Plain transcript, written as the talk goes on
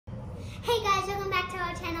Hey guys, welcome back to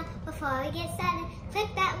our channel. Before we get started, click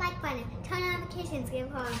that like button, turn on notifications, give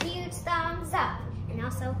her a huge thumbs up, and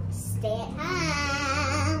also stay at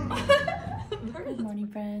home. Good morning,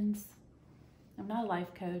 friends. I'm not a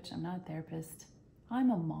life coach, I'm not a therapist,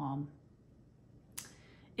 I'm a mom.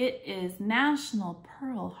 It is National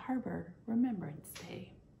Pearl Harbor Remembrance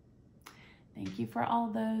Day. Thank you for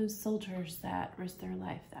all those soldiers that risked their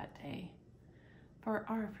life that day for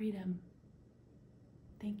our freedom.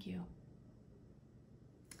 Thank you.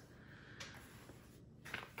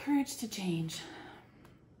 Courage to change.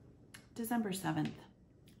 December 7th.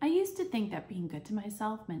 I used to think that being good to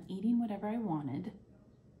myself meant eating whatever I wanted,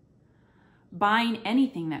 buying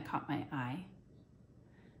anything that caught my eye,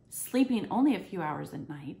 sleeping only a few hours at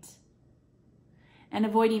night, and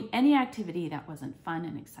avoiding any activity that wasn't fun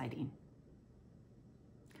and exciting.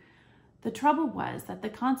 The trouble was that the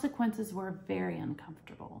consequences were very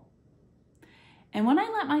uncomfortable. And when I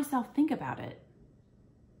let myself think about it,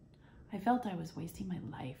 I felt I was wasting my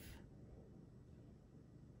life.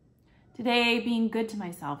 Today, being good to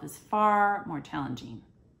myself is far more challenging,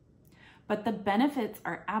 but the benefits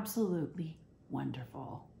are absolutely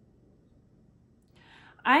wonderful.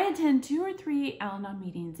 I attend 2 or 3 Al-Anon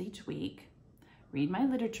meetings each week, read my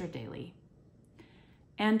literature daily,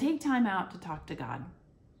 and take time out to talk to God.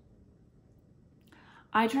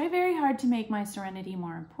 I try very hard to make my serenity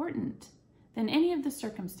more important than any of the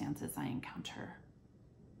circumstances I encounter.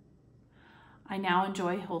 I now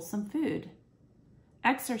enjoy wholesome food,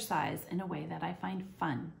 exercise in a way that I find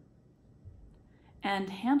fun, and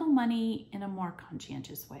handle money in a more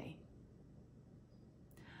conscientious way.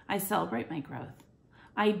 I celebrate my growth.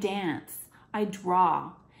 I dance, I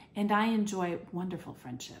draw, and I enjoy wonderful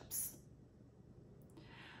friendships.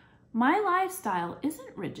 My lifestyle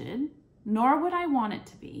isn't rigid, nor would I want it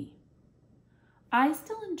to be. I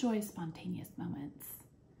still enjoy spontaneous moments,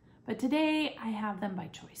 but today I have them by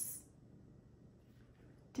choice.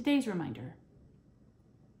 Today's reminder.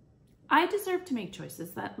 I deserve to make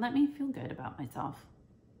choices that let me feel good about myself.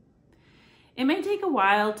 It may take a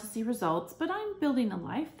while to see results, but I'm building a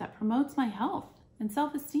life that promotes my health and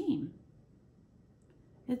self-esteem.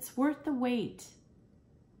 It's worth the wait.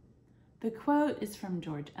 The quote is from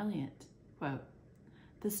George Eliot. Quote,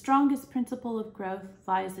 "The strongest principle of growth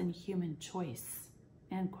lies in human choice."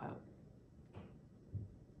 End quote.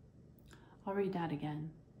 I'll read that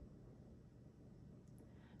again.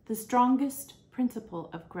 The strongest principle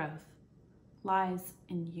of growth lies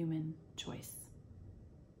in human choice.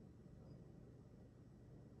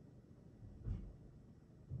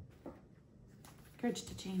 Courage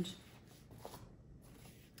to change.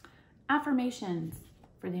 Affirmations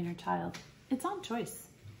for the inner child. It's on choice.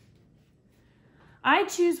 I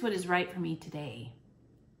choose what is right for me today.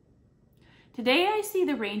 Today I see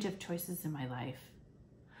the range of choices in my life.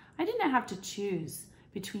 I didn't have to choose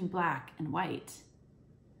between black and white.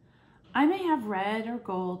 I may have red or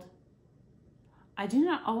gold. I do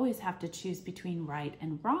not always have to choose between right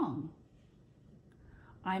and wrong.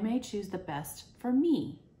 I may choose the best for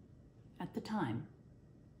me at the time.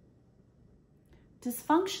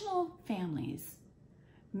 Dysfunctional families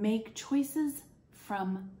make choices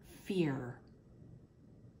from fear.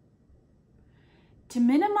 To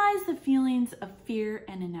minimize the feelings of fear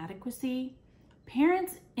and inadequacy,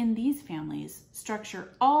 parents in these families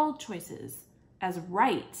structure all choices as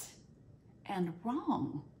right and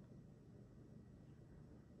wrong.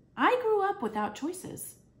 I grew up without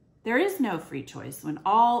choices. There is no free choice when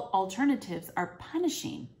all alternatives are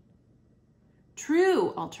punishing.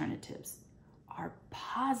 True alternatives are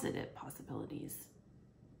positive possibilities.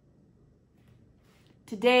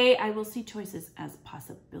 Today, I will see choices as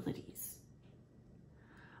possibilities.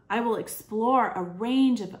 I will explore a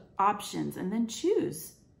range of options and then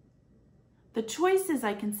choose. The choices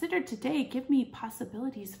I consider today give me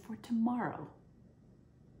possibilities for tomorrow.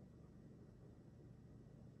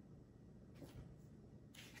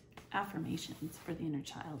 Affirmations for the inner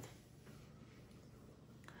child.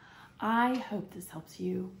 I hope this helps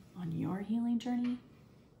you on your healing journey.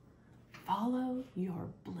 Follow your